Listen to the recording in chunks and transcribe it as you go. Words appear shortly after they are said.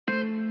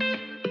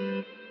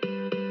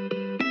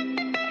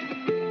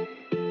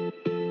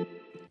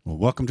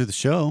welcome to the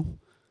show.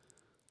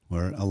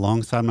 We're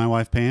alongside my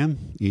wife,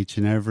 Pam, each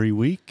and every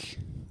week.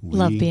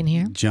 Love being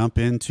here. Jump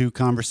into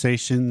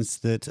conversations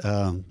that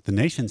the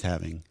nation's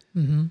having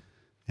and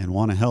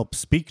want to help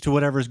speak to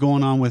whatever's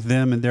going on with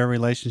them and their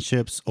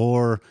relationships,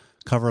 or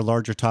cover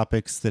larger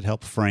topics that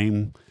help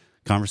frame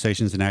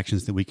conversations and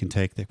actions that we can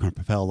take that can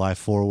propel life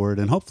forward.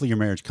 And hopefully your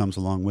marriage comes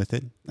along with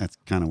it. That's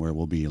kind of where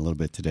we'll be a little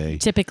bit today.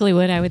 Typically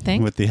what I would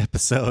think. With the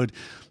episode.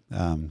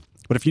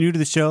 But if you're new to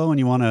the show and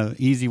you want an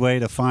easy way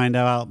to find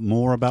out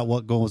more about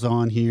what goes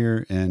on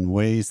here and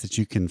ways that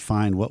you can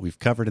find what we've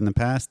covered in the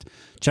past,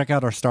 check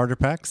out our starter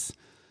packs.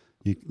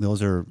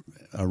 Those are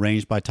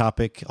arranged by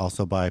topic,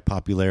 also by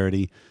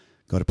popularity.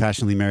 Go to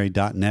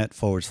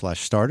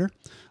passionatelymarried.net/starter.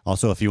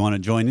 Also, if you want to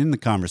join in the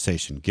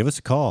conversation, give us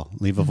a call.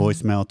 Leave a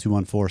voicemail,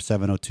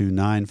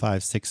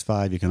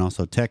 214-702-9565. You can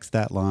also text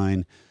that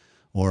line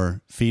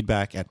or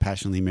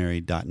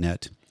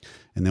feedback@passionatelymarried.net.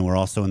 And then we're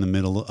also in the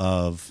middle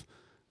of...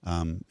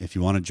 if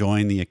you want to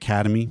join the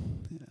academy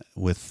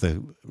with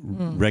the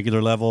regular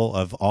level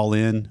of all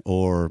in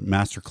or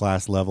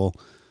masterclass level,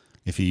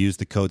 if you use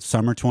the code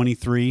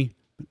SUMMER23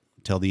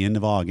 till the end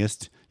of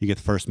August, you get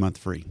the first month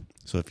free.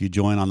 So if you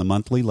join on the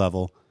monthly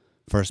level,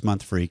 first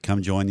month free,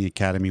 come join the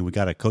academy. We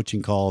got a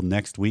coaching call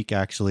next week,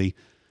 actually.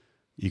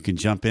 You can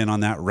jump in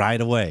on that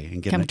right away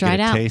and get a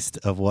taste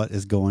of what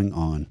is going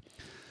on.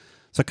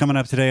 So coming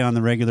up today on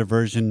the regular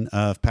version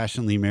of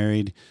Passionately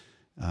Married,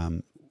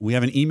 we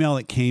have an email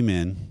that came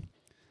in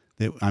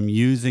that I'm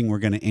using. We're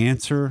going to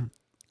answer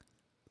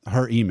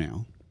her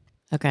email.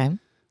 Okay.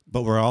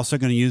 But we're also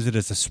going to use it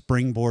as a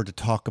springboard to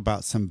talk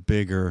about some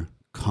bigger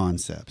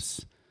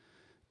concepts.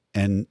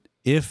 And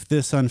if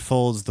this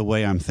unfolds the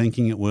way I'm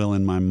thinking it will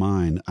in my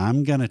mind,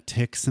 I'm going to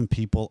tick some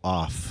people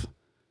off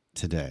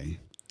today.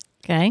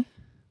 Okay.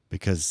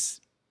 Because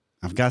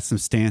I've got some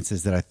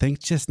stances that I think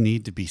just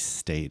need to be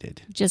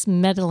stated. Just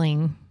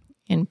meddling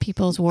in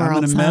people's worlds. I'm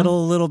going to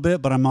meddle a little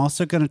bit, but I'm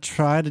also going to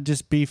try to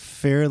just be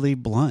fairly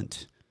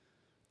blunt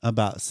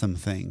about some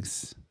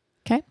things.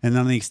 Okay. And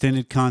on the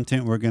extended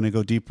content, we're going to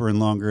go deeper and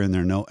longer, and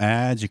there are no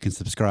ads. You can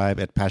subscribe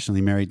at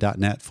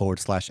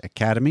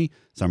passionatelymarried.net/academy.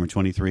 Summer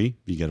 23.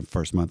 You get a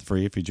first month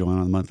free if you join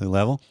on the monthly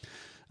level.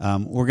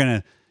 We're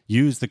going to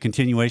use the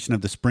continuation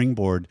of the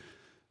springboard,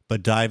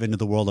 but dive into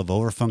the world of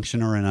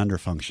overfunctioner and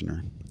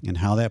underfunctioner and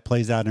how that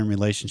plays out in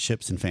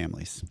relationships and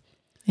families.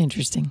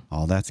 Interesting.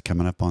 All that's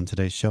coming up on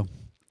today's show.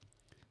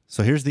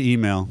 So here's the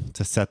email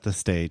to set the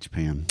stage,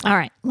 Pam. All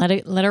right,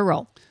 let her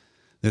roll.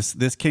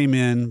 This came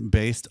in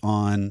based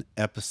on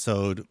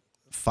episode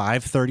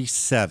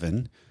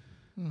 537,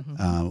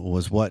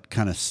 was what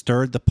kind of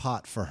stirred the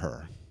pot for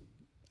her.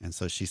 And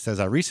so she says,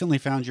 I recently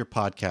found your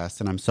podcast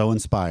and I'm so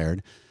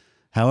inspired.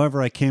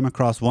 However, I came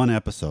across one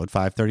episode,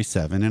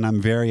 537, and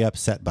I'm very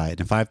upset by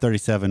it. And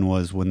 537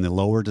 was when the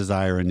lower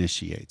desire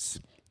initiates.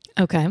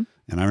 Okay.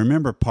 And I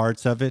remember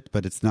parts of it,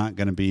 but it's not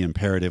going to be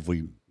imperative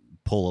we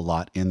pull a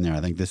lot in there. I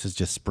think this is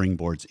just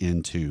springboards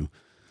into.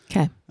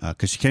 Okay.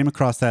 Because she came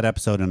across that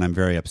episode and I'm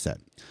very upset.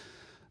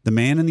 The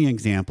man in the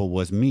example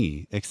was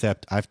me,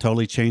 except I've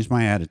totally changed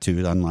my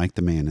attitude, unlike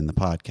the man in the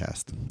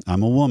podcast.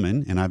 I'm a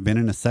woman and I've been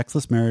in a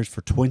sexless marriage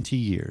for 20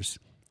 years.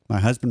 My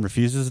husband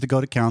refuses to go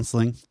to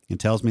counseling and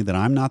tells me that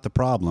I'm not the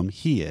problem,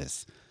 he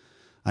is.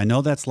 I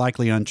know that's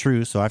likely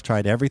untrue, so I've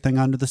tried everything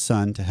under the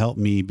sun to help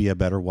me be a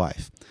better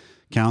wife.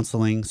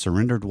 Counseling,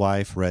 surrendered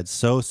wife, read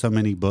so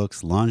many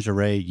books,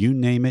 lingerie, you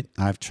name it,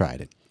 I've tried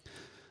it.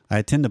 I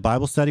attend a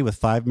Bible study with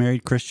 5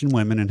 married Christian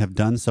women and have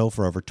done so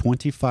for over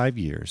 25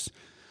 years.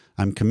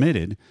 I'm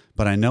committed,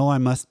 but I know I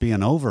must be an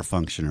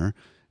overfunctioner,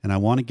 and I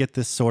want to get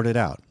this sorted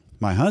out.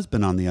 My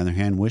husband, on the other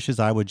hand, wishes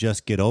I would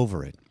just get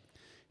over it.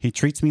 He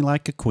treats me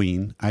like a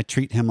queen. I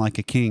treat him like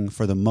a king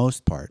for the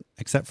most part,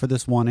 except for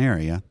this one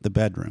area, the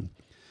bedroom.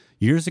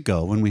 Years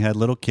ago, when we had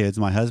little kids,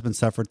 my husband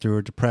suffered through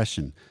a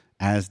depression,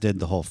 as did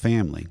the whole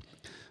family.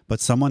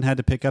 But someone had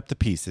to pick up the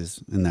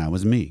pieces, and that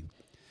was me.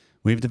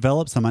 We've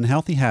developed some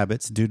unhealthy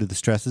habits due to the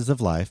stresses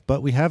of life,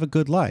 but we have a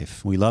good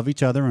life. We love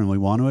each other, and we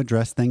want to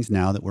address things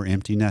now that we're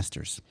empty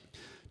nesters.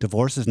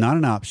 Divorce is not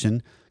an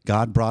option.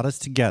 God brought us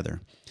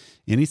together.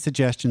 Any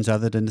suggestions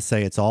other than to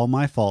say it's all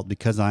my fault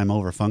because I'm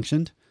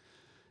overfunctioned?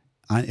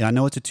 I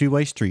know it's a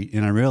two-way street,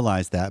 and I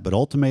realize that, but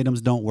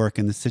ultimatums don't work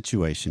in this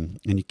situation,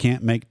 and you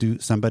can't make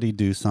somebody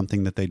do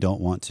something that they don't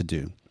want to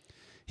do.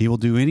 He will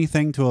do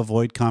anything to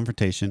avoid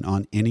confrontation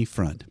on any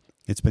front.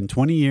 It's been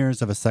 20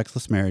 years of a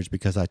sexless marriage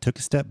because I took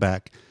a step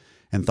back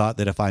and thought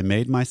that if I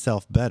made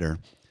myself better,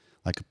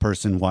 like a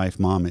person, wife,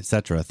 mom,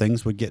 etc.,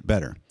 things would get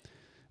better.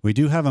 We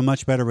do have a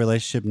much better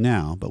relationship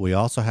now, but we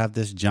also have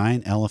this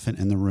giant elephant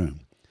in the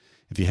room.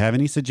 If you have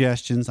any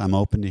suggestions, I'm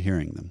open to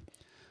hearing them.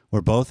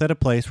 We're both at a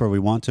place where we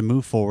want to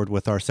move forward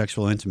with our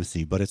sexual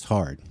intimacy, but it's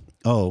hard.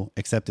 Oh,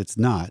 except it's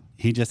not.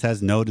 He just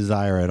has no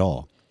desire at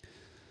all.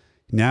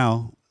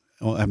 No,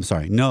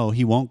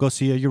 he won't go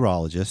see a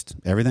urologist.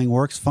 Everything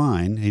works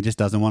fine. He just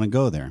doesn't want to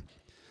go there.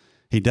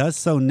 He does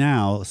so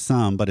now,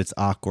 but it's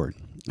awkward.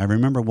 I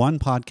remember one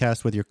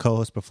podcast with your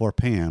co-host before,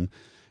 Pam,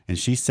 and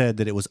she said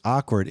that it was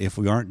awkward if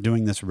we aren't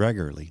doing this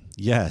regularly.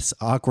 Yes,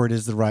 awkward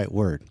is the right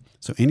word.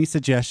 So any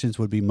suggestions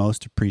would be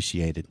most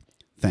appreciated.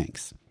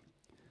 Thanks.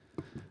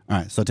 All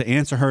right. So to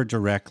answer her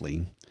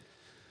directly,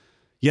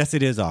 yes,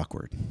 it is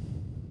awkward.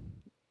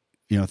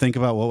 Think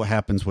about what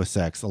happens with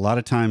sex. A lot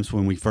of times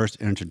when we first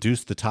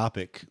introduce the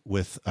topic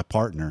with a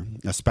partner,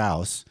 a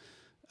spouse,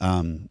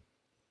 the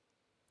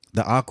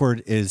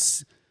awkward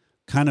is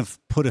kind of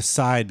put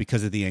aside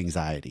because of the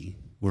anxiety.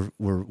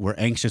 We're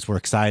anxious, we're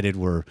excited,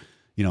 we're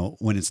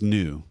when it's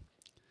new,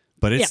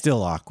 but it's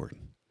still awkward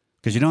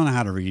because you don't know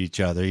how to read each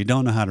other, you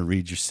don't know how to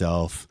read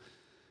yourself.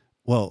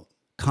 Well,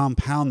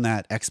 compound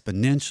that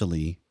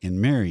exponentially in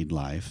married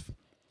life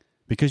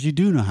because you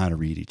do know how to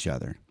read each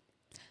other.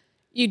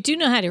 You do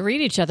know how to read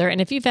each other, and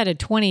if you've had a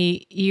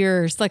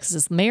 20-year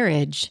sexless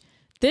marriage,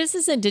 this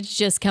isn't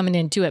just coming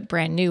into it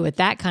brand new with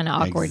that kind of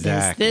awkwardness.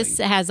 Exactly. This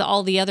has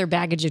all the other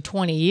baggage of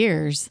 20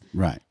 years.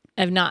 Right.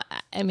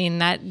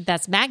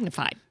 That's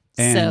magnified.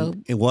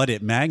 And what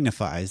it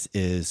magnifies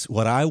is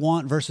what I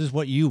want versus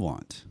what you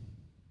want.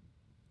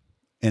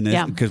 And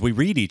because we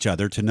read each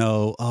other to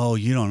know, oh,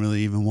 you don't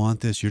really even want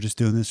this. You're just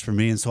doing this for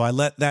me. And so I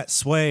let that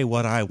sway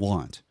what I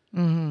want.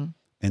 Mm-hmm.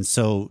 And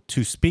so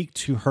to speak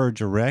to her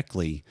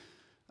directly,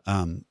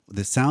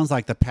 this sounds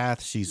like the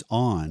path she's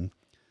on.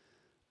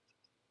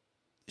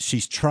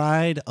 She's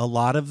tried a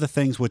lot of the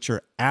things which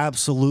are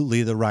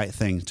absolutely the right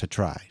thing to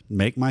try.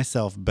 Make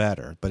myself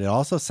better. But it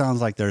also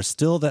sounds like there's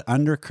still the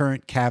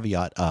undercurrent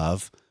caveat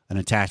of an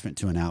attachment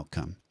to an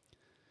outcome.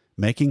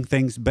 Making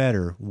things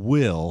better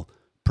will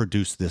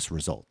produce this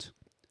result.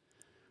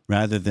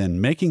 Rather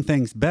than making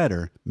things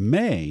better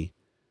may,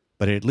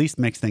 but it at least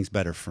makes things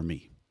better for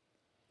me.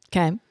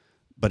 Okay.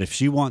 But if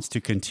she wants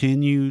to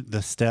continue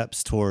the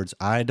steps towards,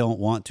 I don't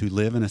want to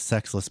live in a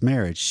sexless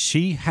marriage,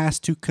 she has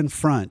to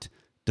confront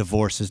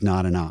divorce is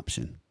not an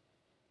option.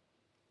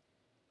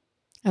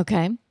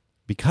 Okay.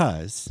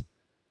 Because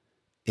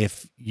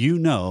if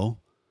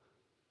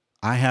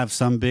I have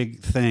some big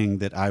thing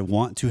that I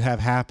want to have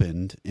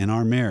happened in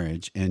our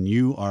marriage and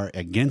you are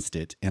against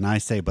it, and I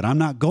say, but I'm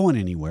not going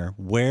anywhere,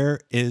 where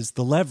is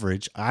the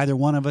leverage either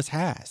one of us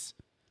has?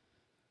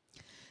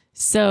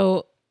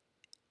 So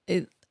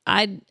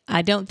I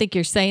don't think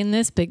you're saying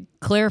this, but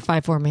clarify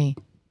for me.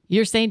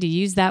 You're saying to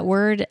use that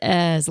word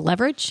as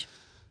leverage?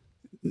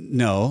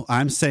 No,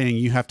 I'm saying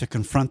you have to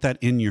confront that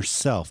in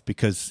yourself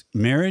because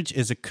marriage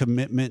is a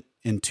commitment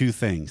in two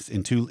things,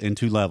 in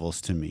two levels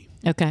to me.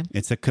 Okay.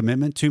 It's a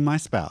commitment to my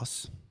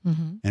spouse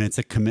and it's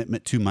a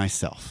commitment to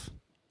myself.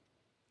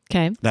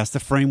 Okay. That's the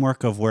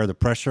framework of where the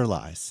pressure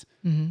lies.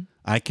 Mm-hmm.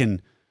 I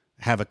can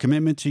have a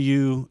commitment to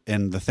you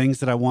and the things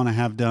that I want to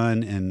have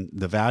done and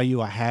the value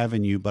I have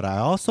in you, but I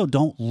also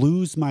don't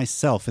lose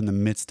myself in the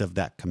midst of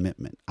that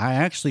commitment. I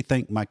actually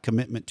think my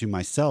commitment to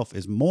myself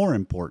is more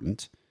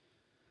important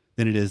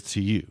than it is to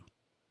you.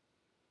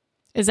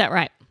 Is that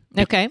right?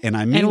 Okay. And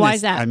I mean, why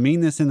is that? I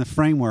mean this in the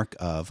framework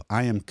of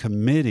I am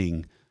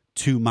committing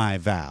to my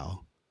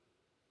vow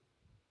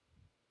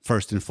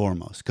first and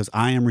foremost, because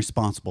I am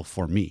responsible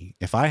for me.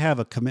 If I have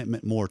a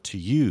commitment more to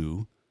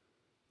you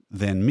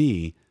than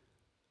me,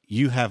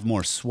 you have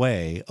more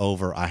sway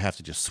over. I have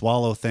to just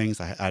swallow things.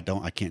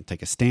 I can't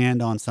take a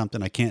stand on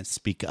something. I can't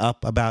speak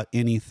up about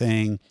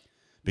anything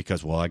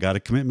because, I got a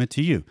commitment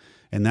to you.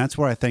 And that's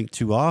where I think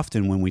too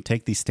often when we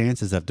take these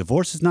stances of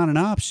divorce is not an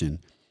option,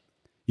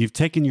 you've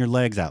taken your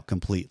legs out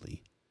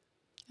completely.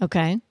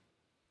 Okay.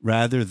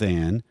 Rather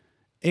than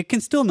it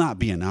can still not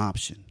be an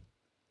option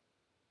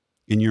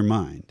in your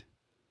mind.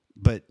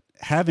 But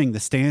having the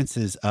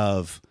stances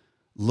of,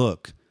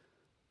 look,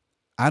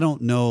 I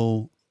don't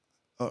know,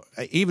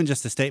 even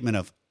just a statement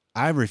of,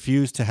 I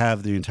refuse to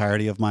have the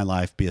entirety of my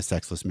life be a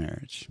sexless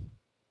marriage.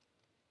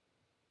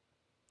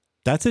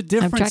 That's a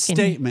different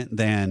statement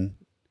than,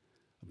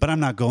 but I'm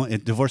not going,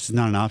 divorce is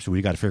not an option.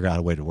 We got to figure out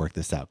a way to work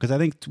this out. Because I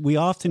think we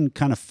often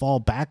kind of fall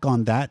back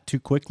on that too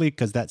quickly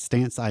because that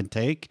stance I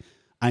take,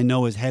 I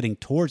know is heading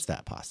towards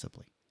that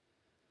possibly.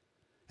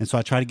 And so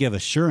I try to give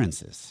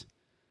assurances,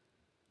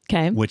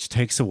 which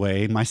takes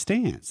away my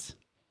stance.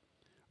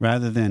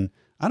 Rather than,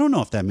 I don't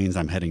know if that means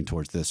I'm heading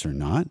towards this or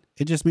not.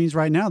 It just means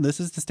right now,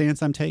 this is the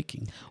stance I'm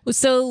taking.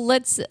 So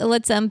let's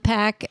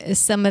unpack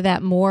some of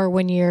that more.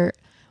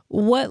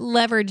 What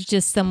leverage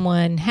does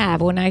someone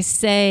have? When I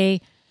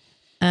say,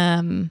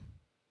 I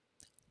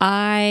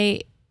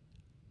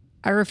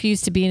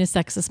refuse to be in a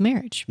sexless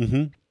marriage.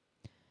 Mm-hmm.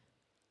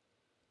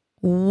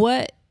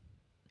 What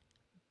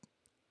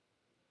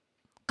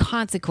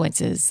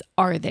consequences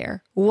are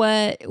there?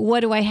 What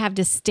do I have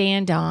to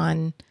stand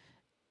on?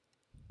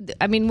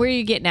 I mean, where are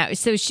you getting at?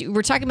 So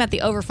we're talking about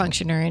the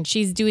overfunctioner, and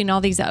she's doing all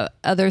these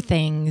other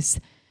things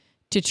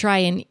to try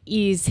and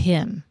ease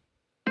him.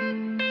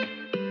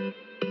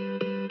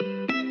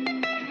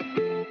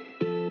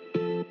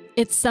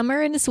 It's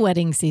summer and it's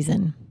wedding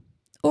season,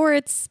 or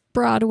it's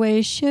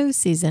Broadway show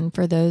season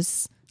for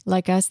those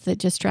like us that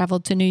just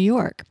traveled to New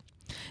York.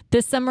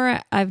 This summer,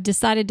 I've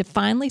decided to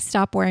finally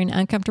stop wearing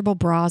uncomfortable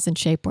bras and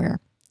shapewear,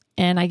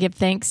 and I give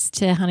thanks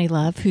to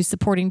Honeylove, who's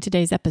supporting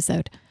today's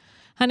episode.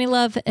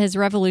 Honeylove has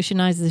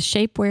revolutionized the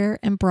shapewear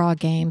and bra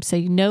game, so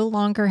you no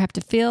longer have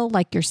to feel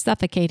like you're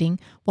suffocating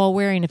while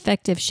wearing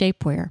effective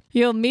shapewear.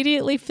 You'll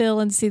immediately feel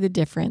and see the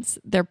difference.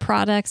 Their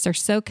products are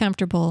so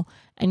comfortable,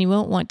 and you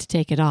won't want to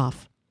take it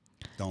off.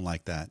 Don't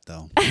like that,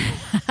 though.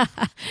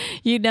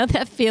 You know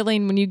that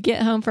feeling when you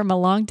get home from a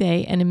long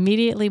day and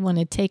immediately want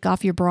to take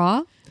off your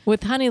bra?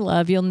 With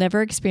Honeylove, you'll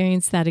never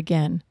experience that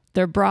again.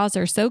 Their bras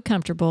are so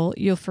comfortable,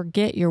 you'll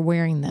forget you're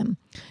wearing them.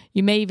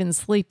 You may even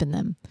sleep in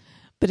them.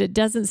 But it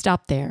doesn't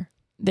stop there.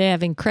 They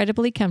have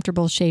incredibly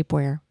comfortable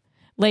shapewear.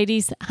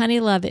 Ladies,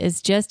 Honeylove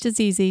is just as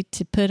easy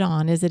to put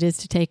on as it is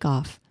to take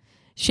off.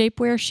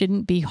 Shapewear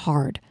shouldn't be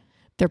hard.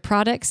 Their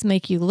products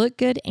make you look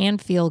good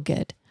and feel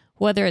good,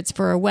 whether it's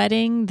for a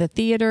wedding, the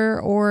theater,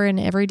 or an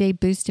everyday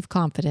boost of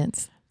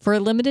confidence. For a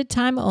limited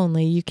time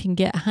only, you can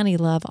get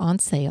Honeylove on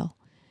sale.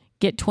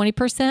 Get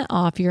 20%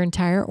 off your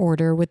entire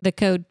order with the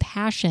code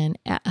PASSION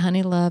at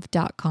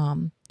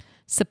honeylove.com.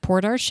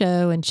 Support our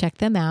show and check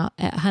them out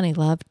at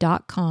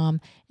honeylove.com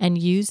and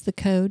use the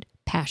code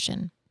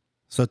PASSION.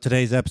 So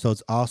today's episode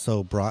is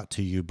also brought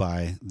to you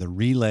by the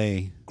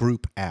Relay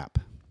Group app.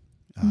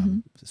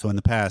 So in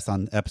the past,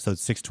 on episode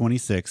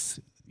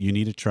 626, You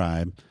Need a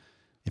Tribe,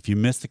 if you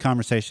missed the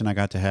conversation I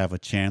got to have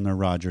with Chandler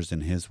Rogers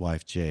and his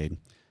wife, Jade,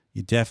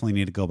 you definitely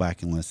need to go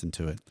back and listen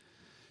to it.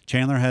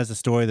 Chandler has a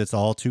story that's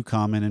all too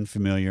common and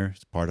familiar.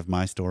 It's part of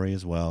my story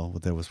as well.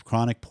 There was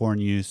chronic porn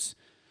use,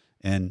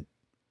 and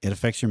it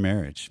affects your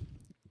marriage.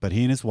 But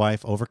he and his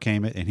wife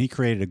overcame it, and he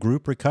created a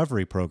group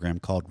recovery program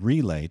called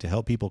Relay to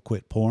help people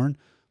quit porn,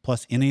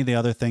 plus any of the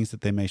other things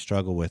that they may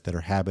struggle with that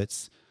are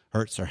habits,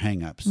 hurts, or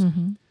hang-ups.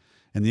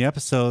 In the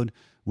episode,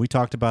 we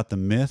talked about the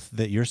myth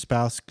that your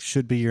spouse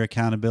should be your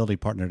accountability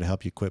partner to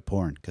help you quit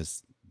porn,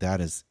 because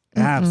that is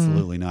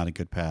absolutely not a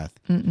good path.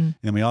 And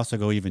we also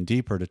go even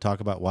deeper to talk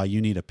about why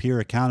you need a peer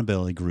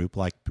accountability group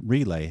like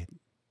Relay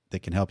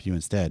that can help you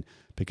instead,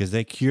 because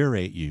they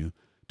curate you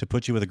to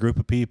put you with a group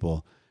of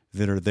people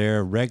that are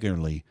there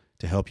regularly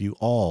to help you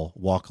all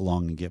walk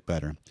along and get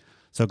better.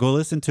 So go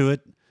listen to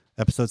it,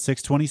 episode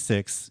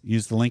 626.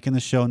 Use the link in the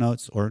show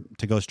notes or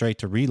to go straight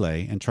to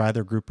Relay and try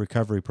their group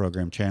recovery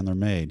program Chandler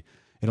made.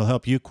 It'll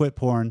help you quit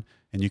porn,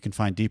 and you can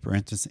find deeper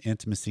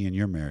intimacy in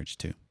your marriage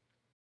too.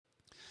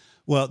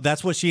 Well,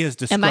 that's what she has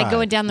described. Am I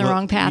going down the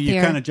wrong path here?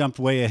 You kind of jumped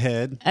way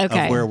ahead of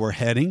where we're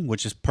heading,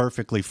 which is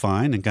perfectly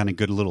fine and kind of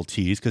good little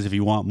tease, because if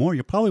you want more,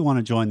 you'll probably want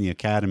to join the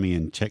academy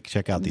and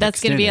check out the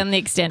That's going to be on the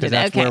extended.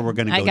 That's where we're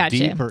going to go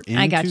deeper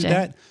into you.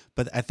 that.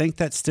 But I think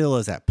that still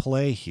is at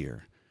play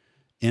here,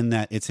 in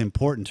that it's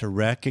important to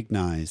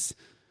recognize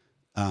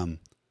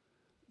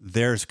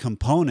there's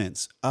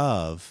components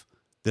of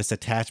this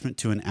attachment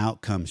to an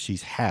outcome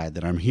she's had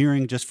that I'm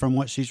hearing just from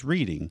what she's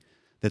reading,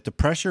 that the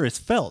pressure is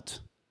felt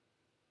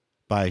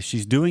by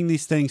she's doing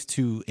these things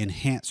to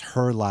enhance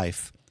her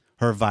life,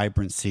 her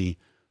vibrancy,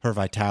 her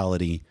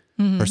vitality,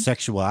 her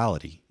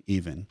sexuality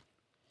even.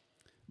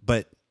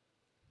 But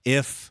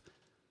if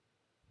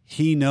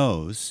he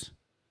knows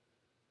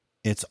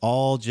it's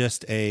all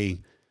just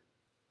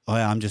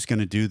I'm just going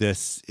to do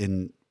this,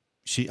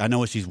 I know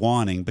what she's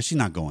wanting, but she's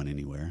not going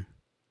anywhere.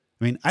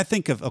 I mean, I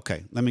think of,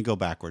 let me go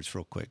backwards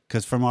real quick.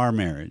 Because from our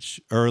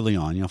marriage early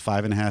on,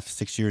 5.5,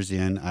 6 years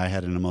in, I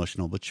had an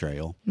emotional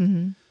betrayal.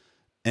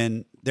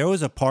 And there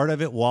was a part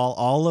of it while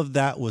all of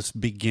that was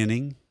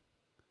beginning,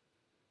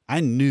 I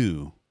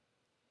knew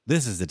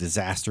this is a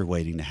disaster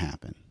waiting to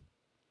happen.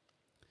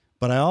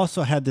 But I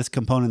also had this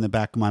component in the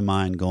back of my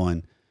mind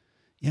going,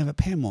 yeah, but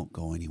Pam won't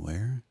go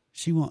anywhere.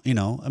 She won't, I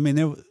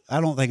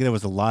don't think there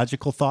was a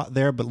logical thought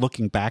there, but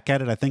looking back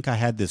at it, I think I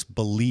had this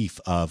belief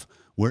of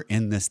we're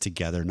in this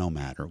together no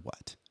matter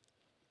what.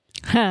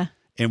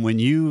 And when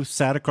you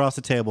sat across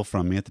the table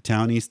from me at the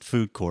Town East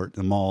Food Court,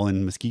 the mall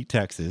in Mesquite,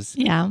 Texas,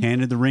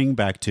 handed the ring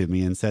back to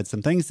me and said,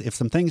 if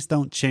some things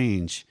don't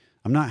change,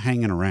 I'm not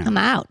hanging around. I'm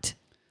out.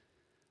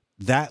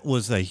 That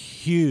was a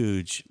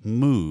huge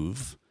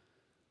move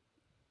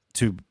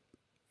to,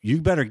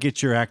 you better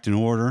get your act in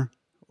order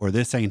or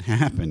this ain't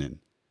happening.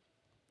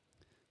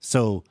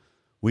 So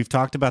we've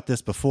talked about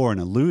this before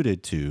and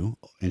alluded to,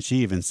 and she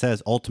even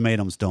says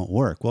ultimatums don't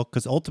work. Well,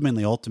 because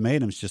ultimately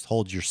ultimatums just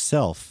hold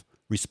yourself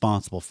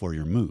responsible for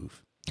your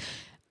move.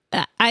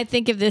 I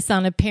think of this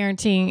on a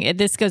parenting,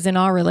 this goes in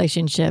all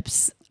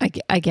relationships,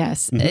 I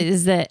guess,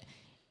 is that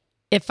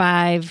if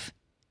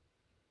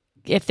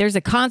there's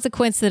a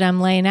consequence that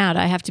I'm laying out,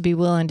 I have to be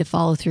willing to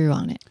follow through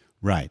on it.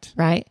 Right.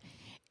 Right.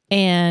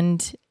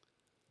 And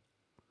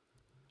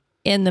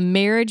in the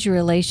marriage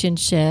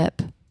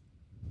relationship,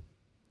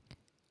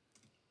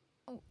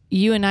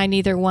 you and I,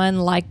 neither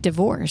one like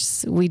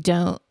divorce. We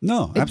don't.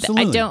 No,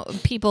 absolutely. I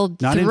don't. People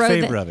not in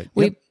favor of it.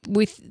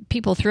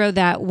 People throw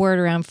that word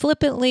around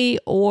flippantly,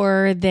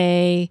 or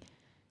they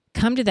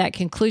come to that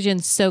conclusion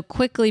so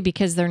quickly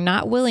because they're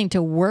not willing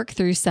to work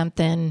through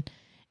something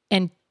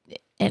and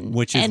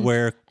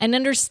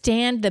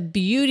understand the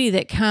beauty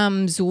that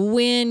comes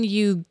when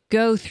you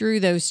go through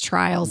those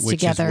trials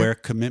which together. Which is where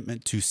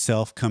commitment to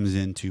self comes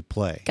into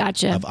play.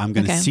 Gotcha. I'm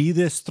going to see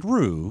this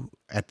through.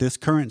 at this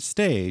current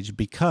stage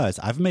because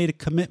I've made a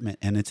commitment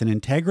and it's an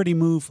integrity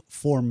move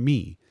for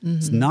me. Mm-hmm.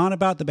 It's not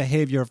about the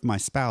behavior of my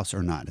spouse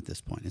or not at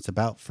this point. It's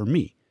about for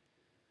me.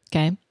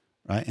 Okay.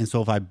 Right. And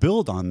so if I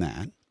build on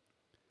that,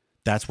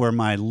 that's where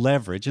my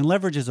leverage, and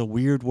leverage is a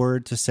weird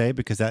word to say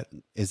because that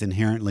is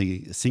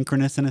inherently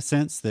synchronous in a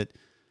sense that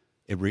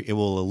it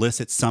will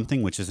elicit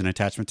something, which is an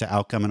attachment to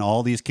outcome. And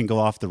all these can go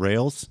off the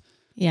rails.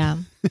 Yeah.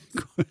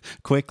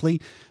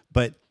 quickly.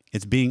 But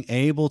it's being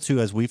able to,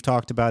 as we've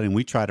talked about and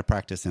we try to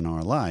practice in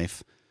our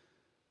life,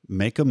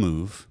 make a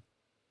move,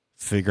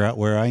 figure out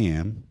where I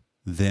am,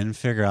 then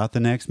figure out the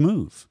next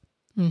move.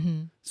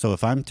 Mm-hmm. So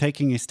if I'm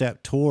taking a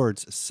step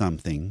towards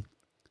something,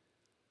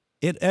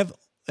 it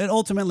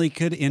ultimately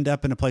could end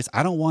up in a place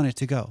I don't want it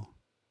to go.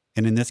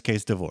 And in this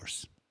case,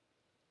 divorce.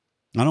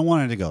 I don't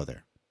want it to go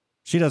there.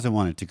 She doesn't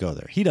want it to go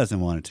there. He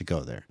doesn't want it to go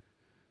there.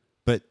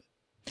 But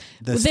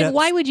then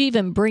why would you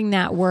even bring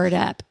that word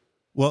up?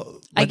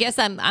 Well, I guess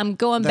I'm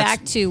going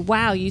back to,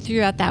 wow, you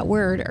threw out that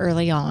word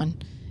early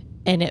on.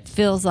 And it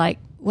feels like,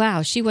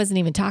 wow, she wasn't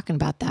even talking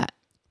about that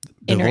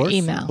in her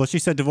email. Well, she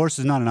said divorce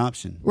is not an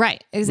option.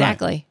 Right,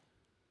 exactly. Right.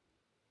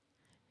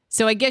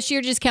 So I guess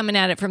you're just coming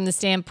at it from the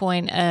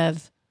standpoint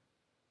of...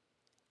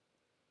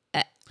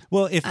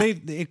 Well,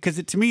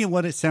 because to me,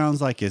 what it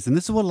sounds like is, and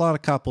this is what a lot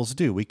of couples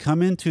do, we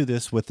come into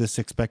this with this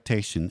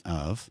expectation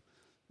of,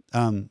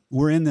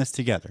 we're in this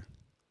together.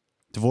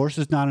 Divorce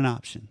is not an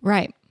option.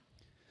 Right.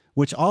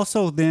 Which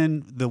also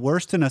then the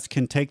worst in us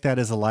can take that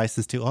as a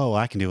license to, oh,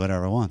 I can do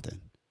whatever I want then.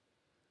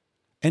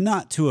 And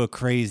not to a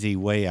crazy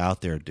way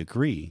out there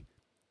degree,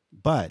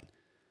 but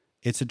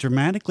it's a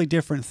dramatically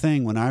different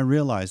thing when I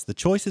realize the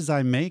choices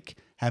I make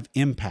have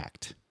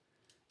impact.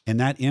 And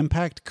that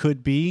impact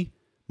could be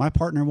my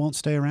partner won't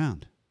stay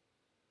around.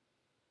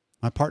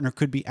 My partner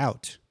could be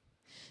out.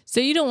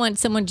 So you don't want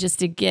someone just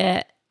to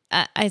get,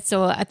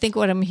 so I think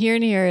what I'm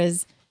hearing here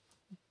is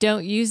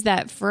don't use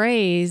that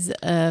phrase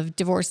of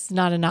divorce is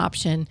not an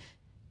option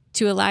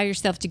to allow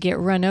yourself to get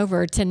run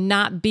over, to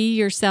not be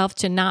yourself,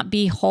 to not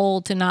be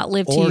whole, to not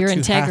live to your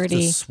integrity. Or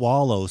to have to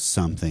swallow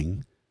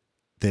something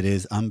that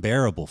is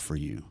unbearable for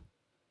you.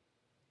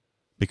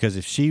 Because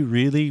if she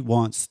really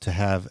wants to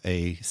have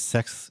a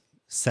sex-full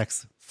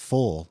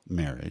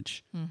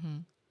marriage, mm-hmm.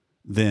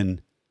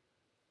 then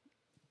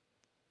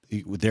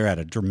they're at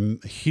a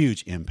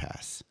huge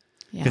impasse.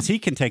 Because he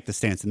can take the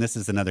stance, and this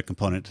is another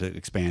component to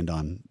expand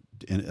on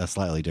in a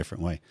slightly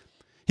different way.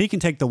 He can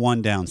take the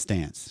one down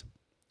stance,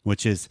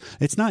 which is,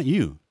 it's not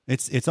you,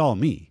 it's all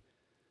me,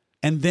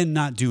 and then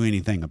not do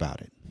anything about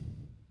it.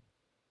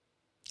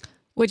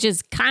 Which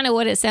is kind of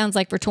what it sounds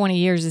like for 20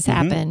 years has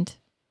mm-hmm. happened.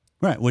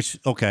 Right,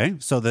 okay,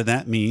 so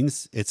that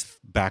means it's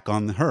back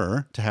on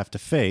her to have to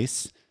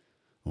face,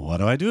 what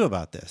do I do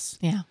about this?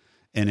 Yeah.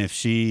 And if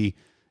she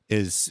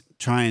is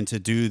trying to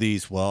do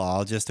these, well,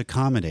 I'll just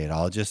accommodate,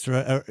 I'll just,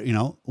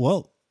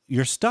 well,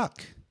 you're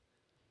stuck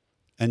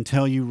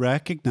until you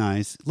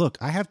recognize, look,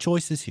 I have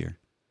choices here.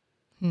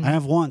 I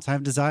have wants, I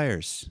have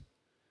desires.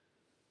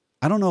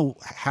 I don't know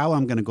how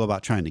I'm going to go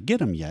about trying to get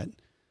them yet,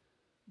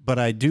 but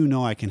I do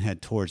know I can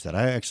head towards that.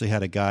 I actually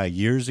had a guy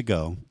years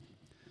ago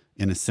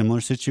in a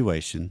similar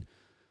situation,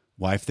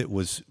 wife that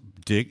was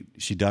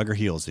she dug her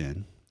heels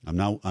in. I'm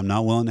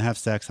not willing to have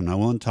sex. I'm not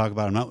willing to talk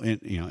about it. I'm not,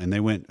 and they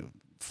went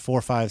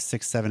 4, 5,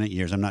 6, 7, 8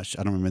 years. I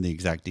don't remember the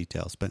exact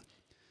details, but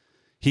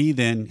he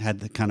then had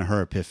the kind of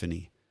her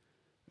epiphany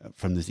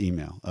from this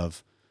email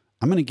of,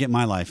 I'm going to get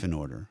my life in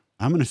order.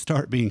 I'm going to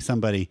start being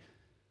somebody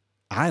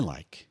I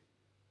like,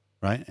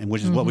 right? And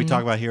which is mm-hmm. what we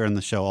talk about here on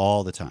the show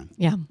all the time.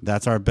 Yeah.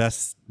 That's our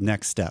best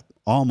next step,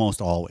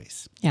 almost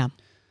always. Yeah.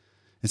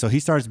 And so he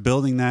starts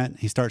building that.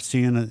 He starts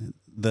seeing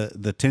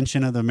the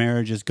tension of the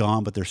marriage is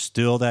gone, but there's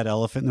still that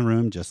elephant in the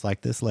room, just like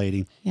this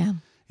lady. Yeah.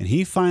 And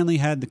he finally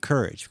had the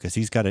courage because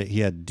he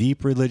had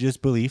deep religious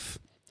belief.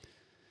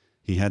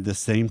 He had the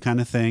same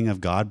kind of thing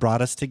of God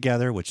brought us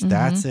together, which mm-hmm.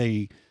 that's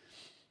a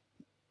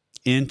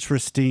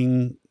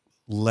interesting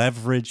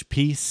leverage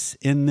piece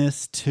in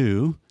this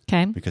too.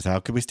 Okay. Because how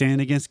could we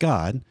stand against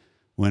God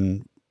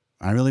when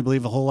I really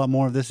believe a whole lot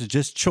more of this is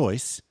just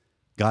choice.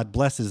 God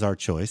blesses our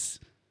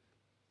choice.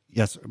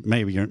 Yes,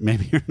 maybe you're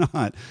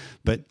not,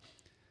 but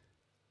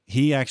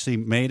he actually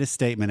made a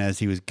statement as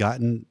he was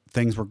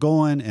things were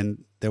going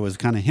and there was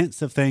kind of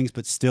hints of things,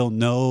 but still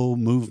no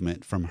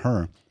movement from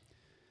her.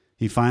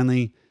 He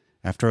finally,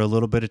 after a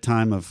little bit of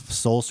time of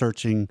soul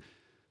searching,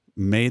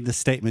 made the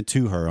statement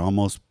to her,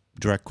 almost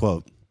direct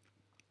quote,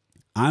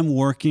 I'm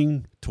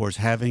working towards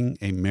having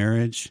a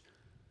marriage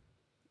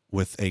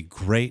with a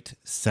great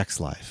sex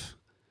life.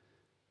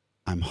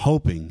 I'm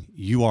hoping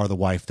you are the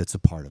wife that's a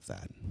part of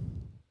that.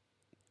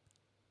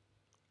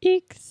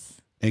 Eeks.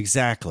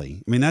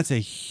 Exactly. I mean, that's a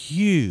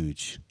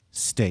huge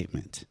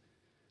statement.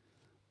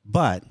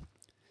 But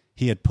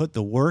he had put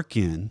the work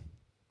in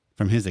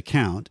from his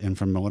account and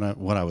from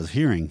what I was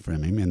hearing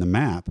from him in the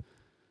map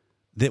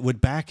that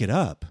would back it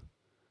up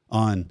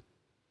on,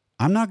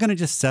 I'm not going to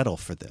just settle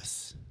for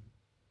this.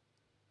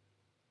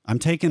 I'm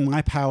taking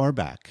my power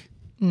back.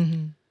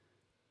 Mm-hmm.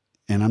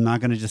 and I'm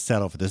not going to just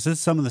settle for this. This is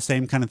some of the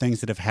same kind of things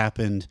that have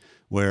happened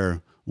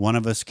where one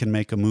of us can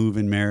make a move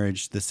in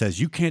marriage that says,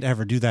 you can't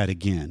ever do that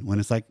again. When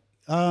it's like,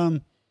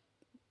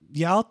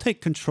 yeah, I'll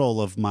take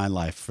control of my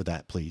life for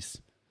that,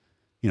 please.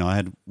 You know, I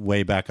had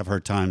way back, I've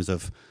heard times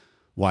of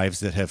wives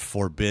that have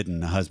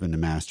forbidden the husband to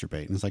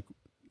masturbate. And it's like,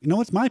 you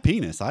know, it's my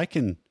penis. I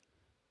can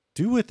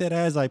do with it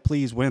as I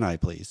please when I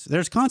please.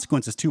 There's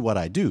consequences to what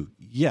I do.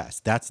 Yes,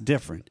 that's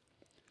different.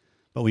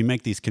 But we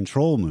make these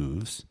control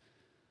moves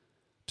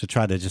to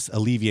try to just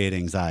alleviate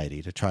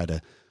anxiety, to try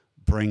to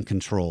bring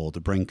control, to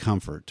bring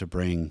comfort, to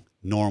bring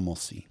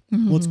normalcy.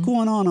 What's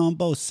going on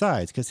both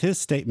sides? Because his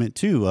statement,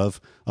 too,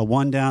 of a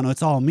one down,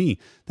 it's all me,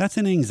 that's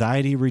an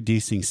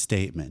anxiety-reducing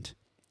statement.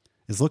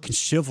 It's looking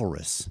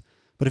chivalrous.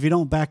 But if you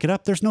don't back it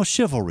up, there's no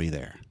chivalry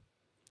there.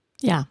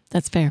 Yeah,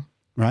 that's fair.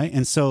 Right?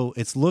 And so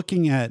it's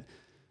looking at,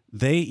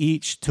 they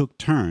each took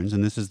turns,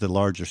 and this is the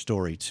larger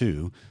story,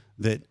 too,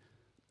 that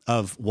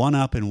of one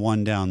up and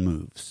one down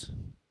moves.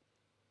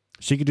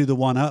 She could do the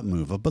one up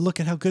move, but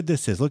look at how good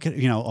this is. Look at,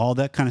 you know, all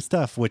that kind of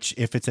stuff, which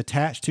if it's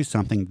attached to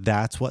something,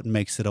 that's what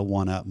makes it a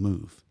one up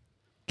move.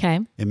 Okay.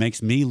 It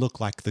makes me look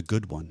like the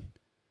good one.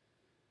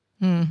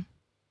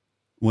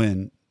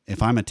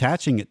 If I'm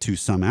attaching it to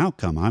some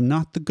outcome, I'm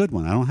not the good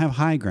one. I don't have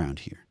high ground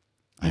here.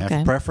 I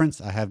have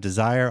preference, I have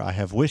desire, I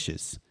have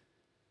wishes.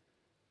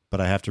 But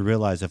I have to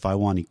realize if I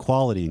want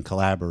equality and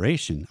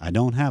collaboration, I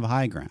don't have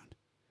high ground.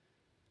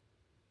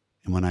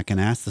 And when I can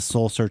ask the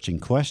soul-searching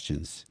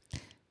questions,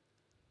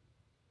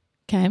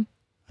 okay,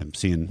 I'm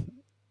seeing.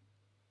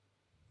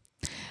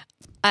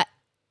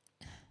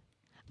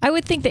 I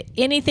would think that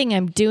anything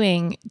I'm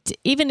doing,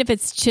 even if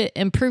it's to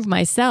improve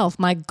myself,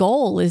 my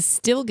goal is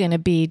still going to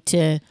be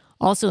to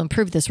also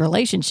improve this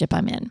relationship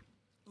I'm in.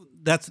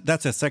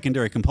 That's a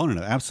secondary component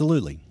of it.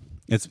 Absolutely.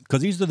 It's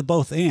because these are the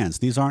both ands.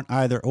 These aren't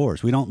either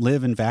ors. We don't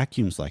live in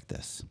vacuums like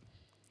this.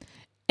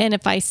 And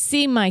if I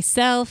see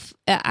myself,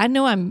 I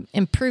know I'm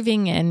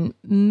improving and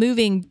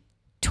moving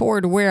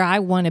toward where I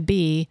want to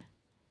be,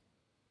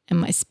 and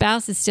my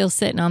spouse is still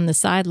sitting on the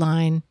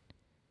sideline,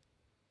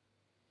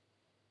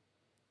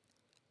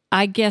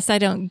 I guess I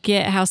don't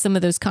get how some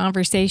of those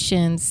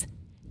conversations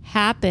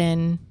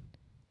happen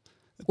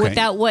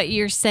without what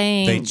you're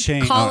saying, they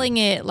change, calling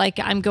it like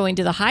I'm going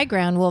to the high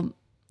ground. Well,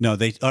 no,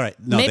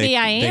 maybe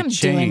I am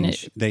doing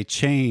it. They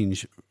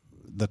change.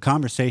 The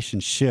conversation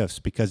shifts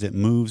because it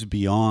moves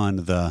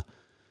beyond the,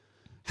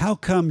 how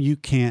come you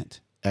can't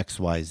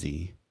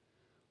XYZ?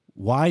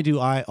 Why do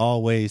I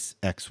always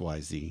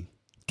XYZ?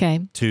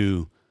 Okay.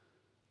 To,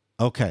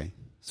 okay,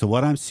 so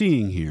what I'm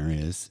seeing here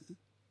is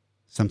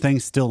some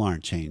things still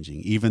aren't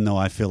changing, even though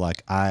I feel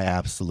like I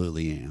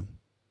absolutely am.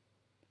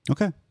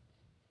 Okay.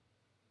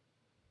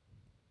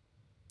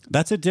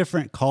 That's a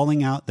different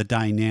calling out the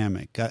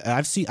dynamic.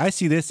 I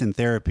see this in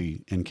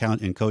therapy and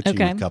coaching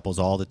with couples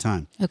all the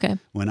time. Okay.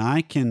 When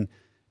I can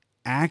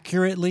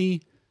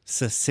accurately,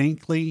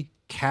 succinctly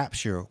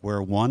capture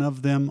where one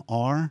of them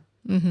are,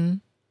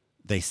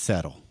 they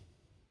settle.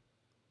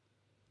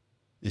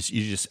 You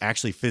just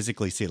actually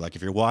physically see it. Like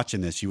if you're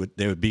watching this,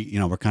 they would be,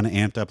 we're kind of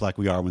amped up like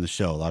we are with the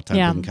show. A lot of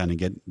times we can kind of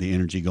get the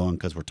energy going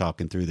because we're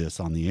talking through this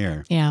on the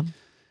air. Yeah.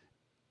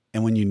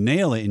 And when you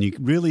nail it and you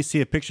really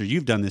see a picture,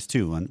 you've done this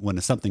too.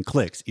 When something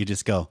clicks, you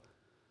just go,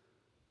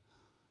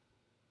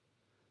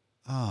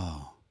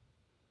 oh,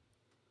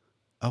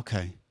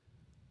 okay.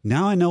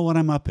 Now I know what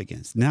I'm up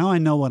against. Now I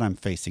know what I'm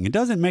facing. It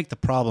doesn't make the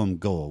problem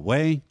go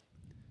away.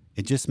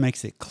 It just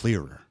makes it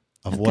clearer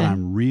of what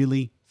I'm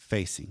really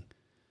facing.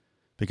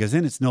 Because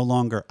then it's no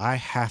longer, I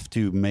have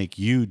to make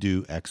you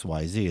do X,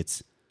 Y, Z.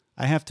 It's,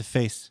 I have to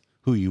face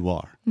who you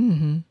are.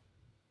 Mm-hmm.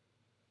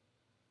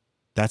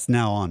 That's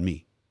now on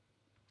me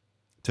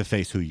to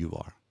face who you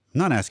are. I'm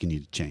not asking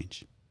you to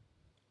change.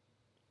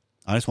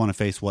 I just want to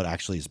face what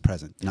actually is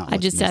present, not what's I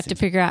just missing. have to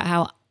figure out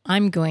how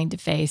I'm going to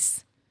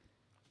face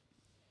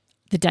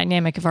the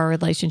dynamic of our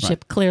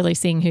relationship, clearly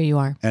seeing who you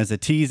are. As a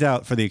tease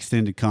out for the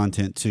extended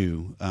content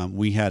too,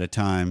 we had a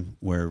time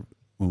where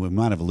we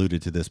might have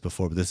alluded to this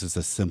before, but this is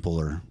a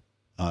simpler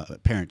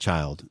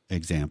parent-child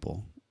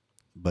example.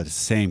 But it's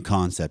the same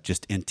concept,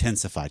 just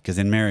intensified. Because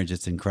in marriage,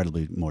 it's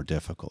incredibly more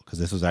difficult. Because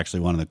this was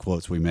actually one of the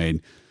quotes we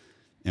made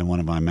in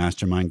one of my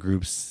mastermind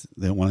groups,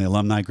 one of the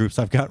alumni groups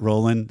I've got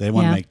rolling. They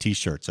want to make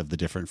T-shirts of the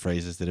different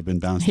phrases that have been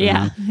bounced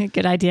around. Yeah,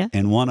 good idea.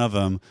 And one of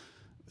them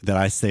that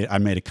I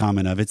made a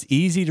comment of, it's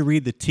easy to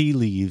read the tea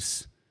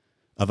leaves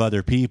of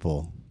other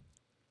people,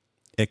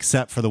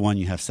 except for the one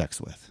you have sex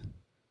with.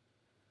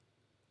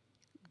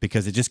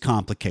 Because it just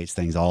complicates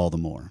things all the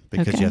more.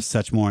 Because you have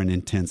such more an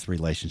intense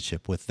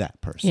relationship with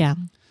that person. Yeah.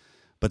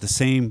 But the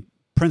same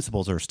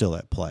principles are still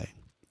at play.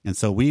 And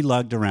so we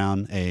lugged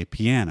around a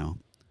piano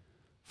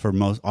for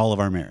all of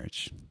our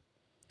marriage.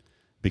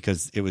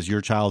 Because it was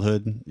your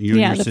childhood.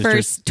 You and your the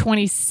first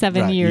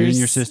 27 years. You and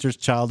your sister's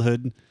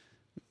childhood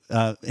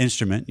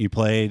instrument you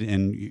played.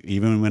 And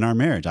even in our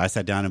marriage, I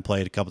sat down and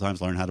played a couple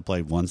times, learned how to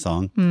play one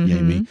song.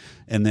 Yay me.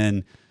 And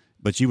then...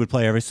 But you would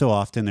play every so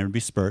often. There would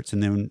be spurts.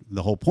 And then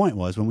the whole point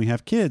was when we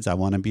have kids, I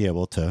want to be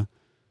able to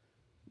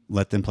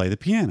let them play the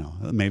piano.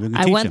 Maybe we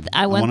can I teach want them.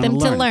 I want them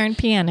to learn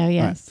piano.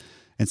 Yes. Right.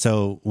 And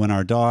so when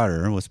our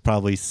daughter was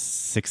probably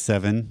 6,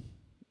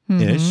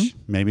 7-ish,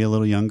 maybe a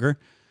little younger,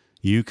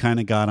 you kind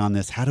of got on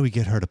this, how do we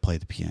get her to play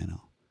the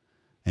piano?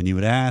 And you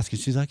would ask,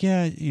 and she's like,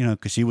 yeah,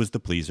 because she was the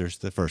pleasers,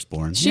 the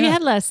firstborn. She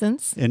had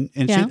lessons. And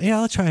she,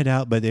 I'll try it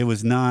out. But it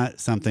was not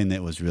something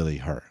that was really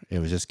her. It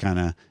was just kind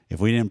of, if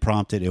we didn't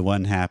prompt it, it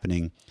wasn't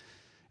happening.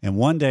 And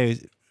one day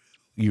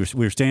we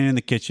were standing in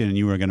the kitchen and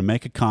you were going to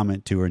make a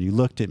comment to her, and you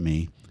looked at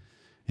me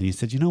and you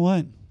said, you know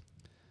what?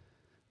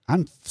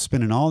 I'm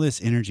spending all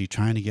this energy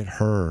trying to get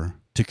her,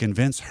 to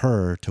convince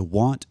her to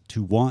want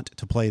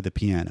to play the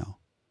piano.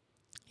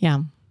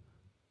 Yeah.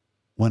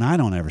 When I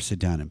don't ever sit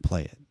down and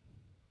play it.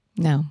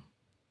 No.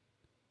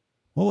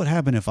 What would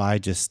happen if I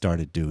just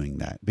started doing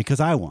that? Because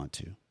I want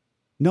to.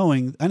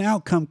 Knowing an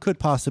outcome could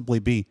possibly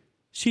be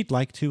she'd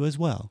like to as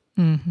well.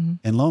 Mm-hmm.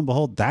 And lo and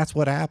behold, that's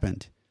what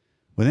happened.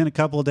 Within a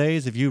couple of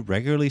days of you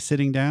regularly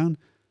sitting down,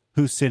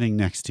 who's sitting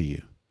next to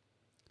you?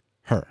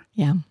 Her.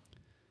 Yeah.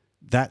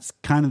 That's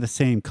kind of the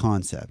same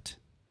concept.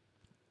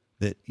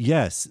 That,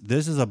 yes,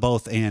 this is a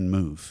both and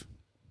move.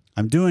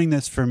 I'm doing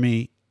this for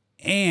me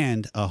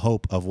and a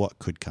hope of what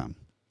could come.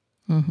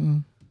 Mm-hmm.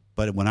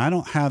 But when I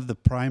don't have the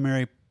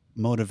primary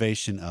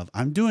motivation of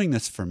I'm doing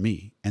this for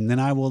me, and then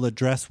I will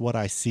address what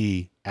I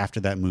see after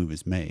that move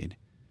is made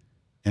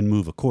and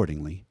move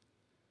accordingly,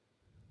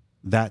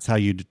 that's how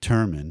you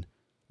determine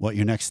what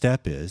your next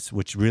step is,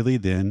 which really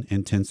then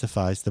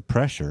intensifies the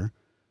pressure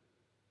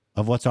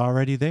of what's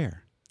already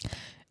there.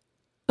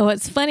 Well,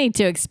 it's funny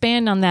to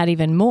expand on that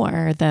even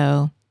more,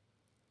 though.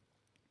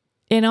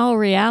 In all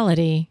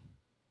reality,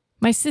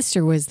 my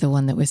sister was the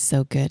one that was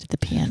so good at the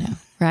piano,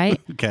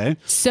 right? Okay.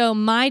 So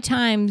my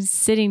time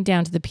sitting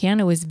down to the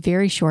piano was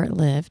very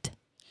short-lived.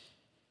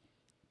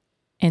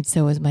 And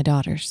so was my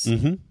daughter's.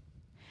 Mm-hmm.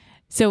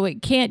 So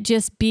it can't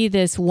just be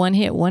this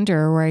one-hit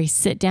wonder where I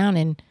sit down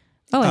and,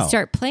 I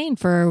start playing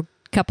for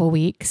a couple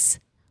weeks.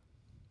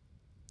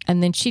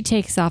 And then she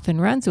takes off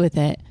and runs with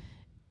it.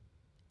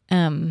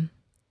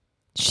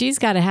 She's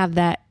got to have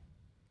that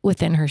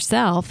within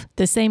herself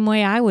the same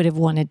way I would have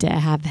wanted to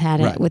have had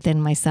it within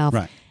myself.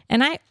 Right.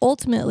 And I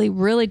ultimately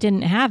really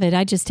didn't have it.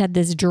 I just had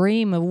this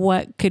dream of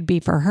what could be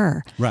for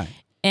her. Right.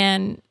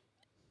 And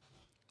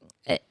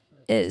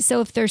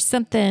so if there's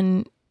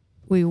something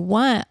we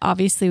want,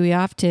 obviously we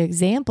have to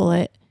example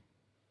it.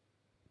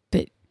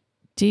 But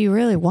do you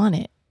really want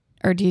it?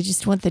 Or do you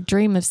just want the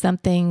dream of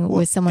something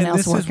with someone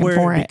else working for it? This is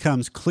where it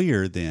becomes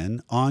clear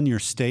then on your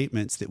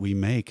statements that we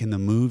make and the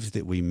moves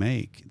that we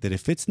make, that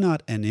if it's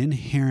not an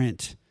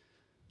inherent,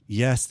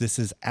 yes, this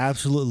is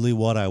absolutely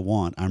what I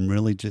want, I'm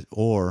really just,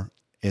 or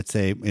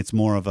it's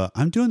more of a,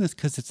 I'm doing this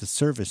because it's a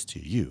service to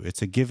you.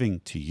 It's a giving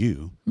to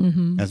you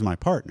as my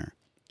partner.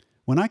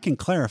 When I can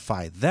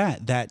clarify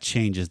that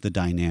changes the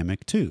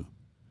dynamic too.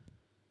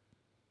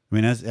 I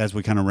mean, as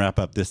we kind of wrap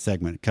up this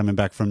segment, coming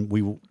back from,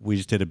 we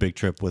just did a big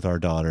trip with our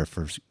daughter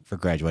for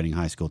graduating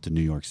high school to New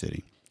York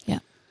City. Yeah.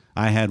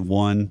 I had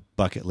one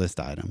bucket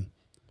list item,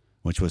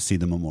 which was see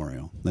the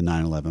memorial, the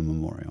 9/11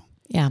 memorial.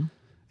 Yeah.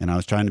 And I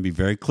was trying to be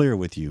very clear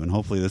with you, and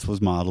hopefully this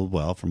was modeled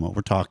well from what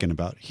we're talking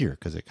about here,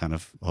 because it kind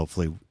of,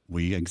 hopefully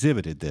we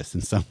exhibited this in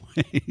some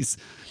ways,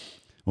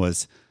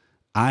 was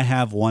I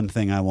have one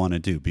thing I want to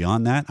do.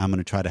 Beyond that, I'm going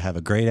to try to have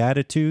a great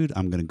attitude.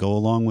 I'm going to go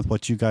along with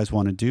what you guys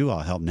want to do.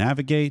 I'll help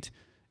navigate.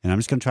 And I'm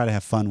just going to try to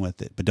have fun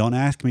with it. But don't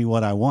ask me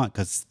what I want,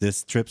 because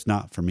this trip's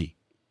not for me.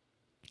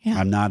 Yeah.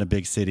 I'm not a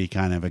big city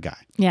kind of a guy.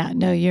 Yeah,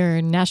 no, you're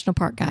a national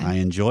park guy. I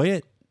enjoy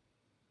it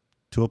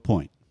to a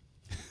point.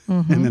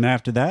 Mm-hmm. And then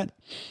after that,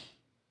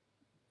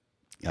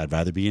 I'd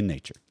rather be in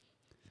nature.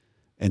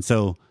 And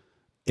so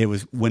it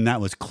was when that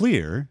was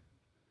clear,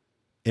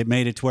 it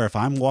made it to where if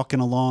I'm walking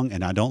along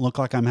and I don't look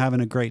like I'm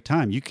having a great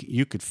time,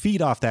 you could feed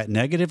off that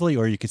negatively,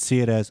 or you could see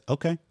it as,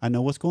 okay, I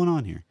know what's going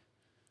on here.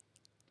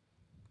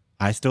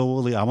 I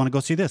want to go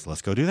see this.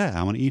 Let's go do that.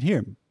 I want to eat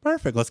here.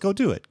 Perfect. Let's go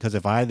do it. Because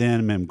if I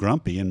then am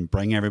grumpy and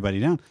bring everybody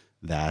down,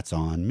 that's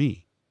on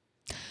me.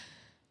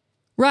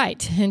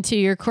 Right. And to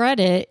your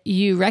credit,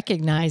 you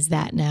recognize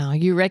that now.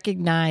 You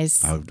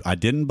recognize. I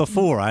didn't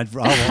before. I'll own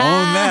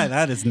that.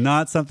 That is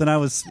not something I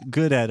was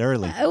good at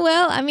early.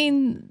 Well, I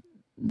mean,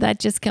 that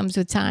just comes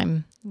with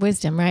time,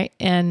 wisdom, right?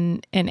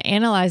 And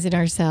analyzing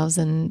ourselves.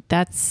 And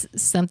that's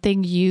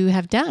something you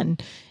have done.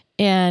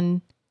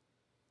 And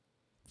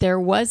there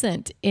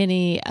wasn't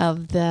any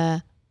of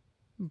the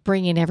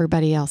bringing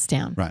everybody else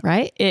down,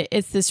 right?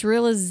 It's this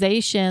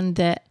realization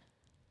that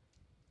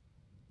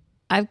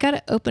I've got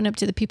to open up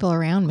to the people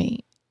around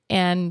me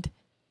and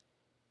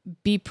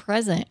be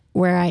present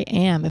where I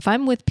am. If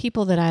I'm with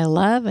people that I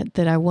love and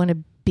that I want to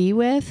be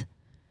with,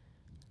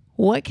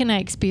 what can I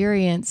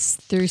experience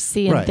through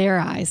seeing their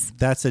eyes?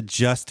 That's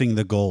adjusting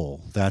the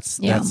goal. That's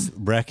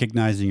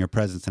recognizing your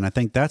presence. And I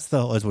think that's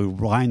as we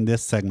wind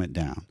this segment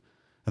down,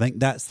 I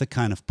think that's the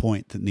kind of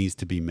point that needs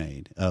to be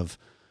made of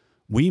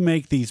we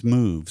make these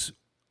moves,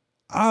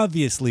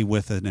 obviously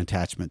with an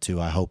attachment to,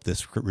 I hope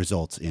this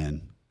results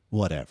in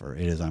whatever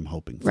it is I'm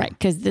hoping for. Right,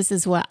 because this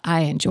is what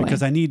I enjoy.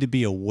 Because I need to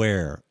be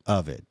aware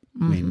of it.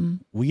 I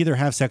mean, we either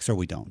have sex or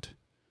we don't.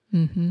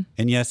 And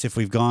yes, if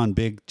we've gone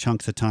big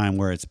chunks of time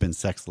where it's been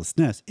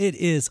sexlessness, it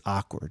is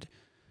awkward.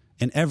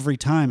 And every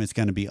time it's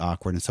going to be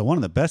awkward. And so one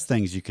of the best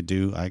things you could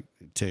do,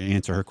 to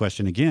answer her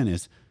question again,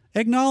 is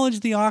acknowledge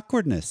the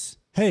awkwardness.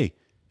 Hey,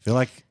 feel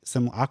like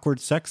some awkward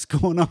sex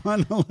going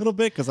on a little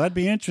bit? Because I'd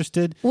be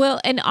interested.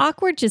 Well, and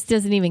awkward just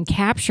doesn't even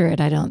capture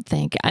it, I don't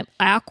think.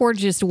 Awkward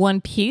just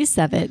one piece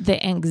of it.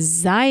 The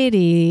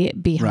anxiety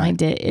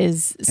behind it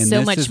is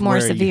so much more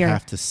severe. You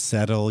have to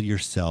settle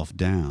yourself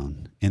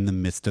down in the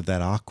midst of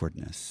that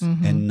awkwardness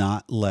and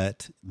not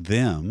let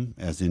them,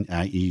 as in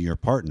i.e. your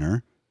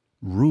partner,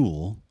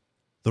 rule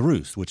the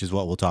roost, which is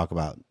what we'll talk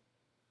about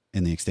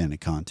in the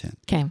extended content.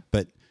 Okay.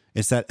 But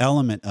it's that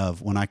element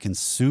of when I can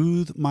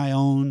soothe my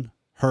own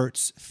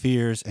hurts,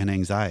 fears, and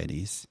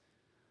anxieties,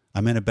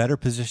 I'm in a better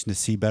position to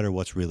see better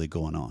what's really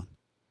going on.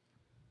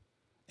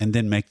 And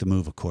then make the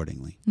move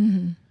accordingly.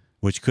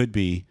 Which could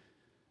be,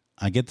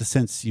 I get the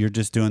sense you're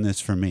just doing this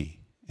for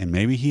me. And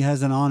maybe he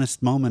has an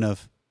honest moment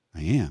of,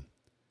 I am.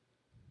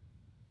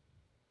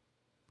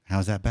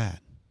 How's that bad?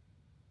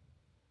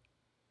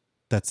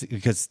 That's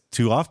because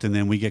too often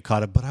then we get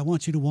caught up, but I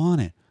want you to want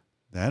it.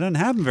 That doesn't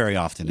happen very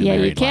often in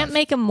married you can't life.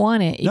 make them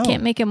want it. You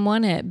can't make them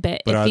want it.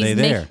 But are they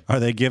there? Are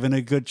they giving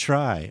a good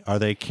try? Are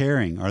they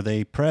caring? Are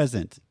they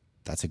present?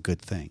 That's a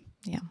good thing.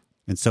 Yeah.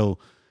 And so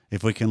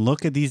if we can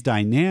look at these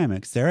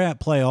dynamics, they're at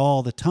play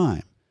all the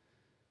time.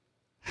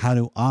 How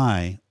do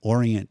I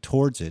orient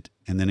towards it?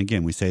 And then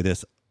again, we say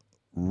this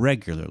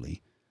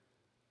regularly.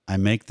 I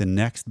make the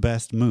next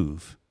best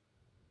move.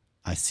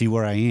 I see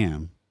where I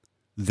am.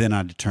 Then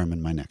I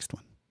determine my next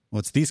one. Well,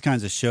 it's these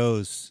kinds of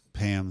shows,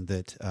 Pam,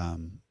 that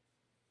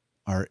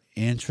are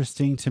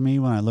interesting to me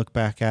when I look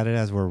back at it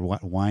as we're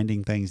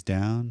winding things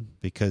down,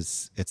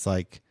 because it's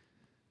like,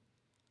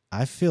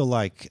 I feel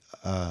like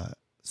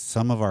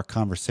some of our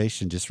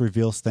conversation just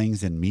reveals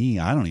things in me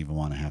I don't even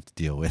want to have to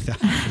deal with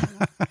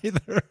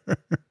either.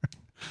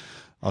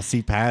 I'll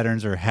see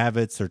patterns or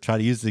habits or try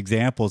to use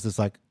examples. It's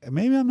like,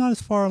 maybe I'm not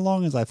as far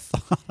along as I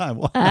thought I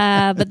was.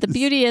 But the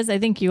beauty is, I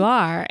think you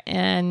are.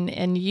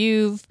 And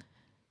you've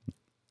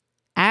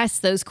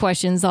asked those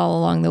questions all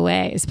along the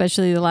way,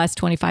 especially the last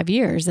 25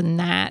 years. And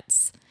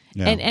that's,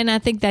 and I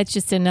think that's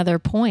just another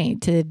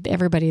point to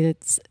everybody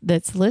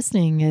that's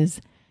listening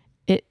is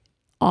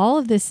all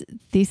of these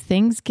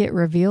things get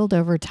revealed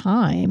over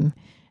time.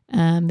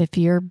 If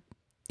you're,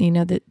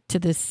 to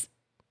this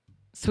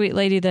sweet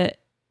lady that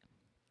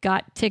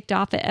got ticked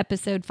off at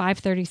episode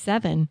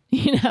 537,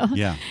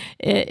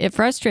 it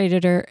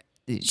frustrated her.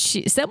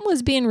 Something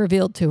was being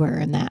revealed to her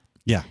in that.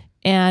 Yeah.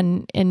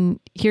 And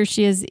here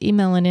she is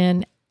emailing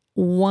in,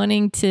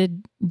 wanting to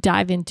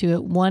dive into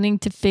it, wanting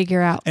to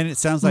figure out. And it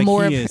sounds like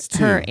more he of is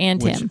too, her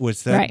and him.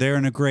 Which they're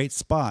in a great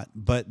spot,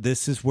 but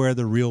this is where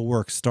the real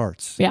work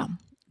starts. Yeah.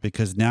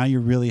 Because now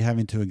you're really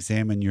having to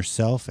examine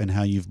yourself and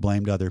how you've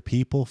blamed other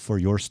people for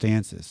your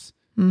stances.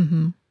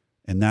 Mm-hmm.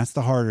 And that's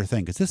the harder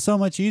thing, because it's so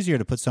much easier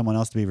to put someone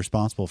else to be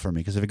responsible for me.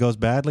 Because if it goes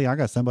badly, I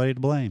got somebody to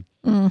blame.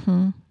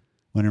 Mm-hmm.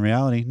 When in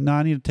reality, no,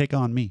 I need to take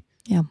on me.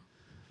 Yeah.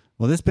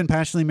 Well, this has been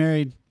Passionately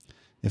Married.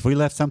 If we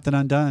left something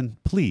undone,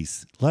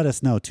 please let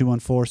us know.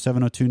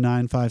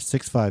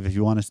 214-702-9565 if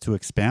you want us to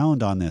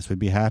expound on this. We'd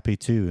be happy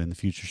to in the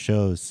future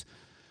shows.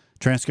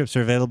 Transcripts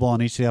are available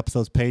on each of the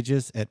episode's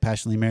pages at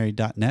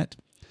passionatelymarried.net.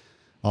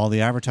 All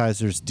the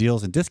advertisers'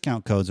 deals and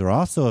discount codes are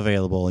also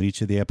available in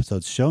each of the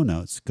episode's show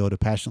notes. Go to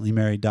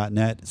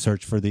passionatelymarried.net,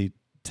 search for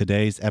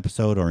today's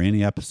episode or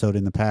any episode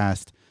in the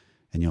past,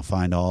 and you'll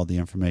find all the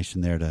information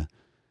there to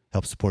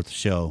help support the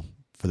show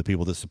for the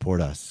people that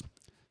support us.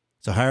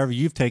 So however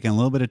you've taken a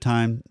little bit of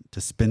time to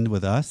spend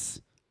with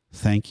us,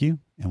 thank you,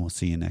 and we'll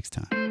see you next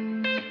time.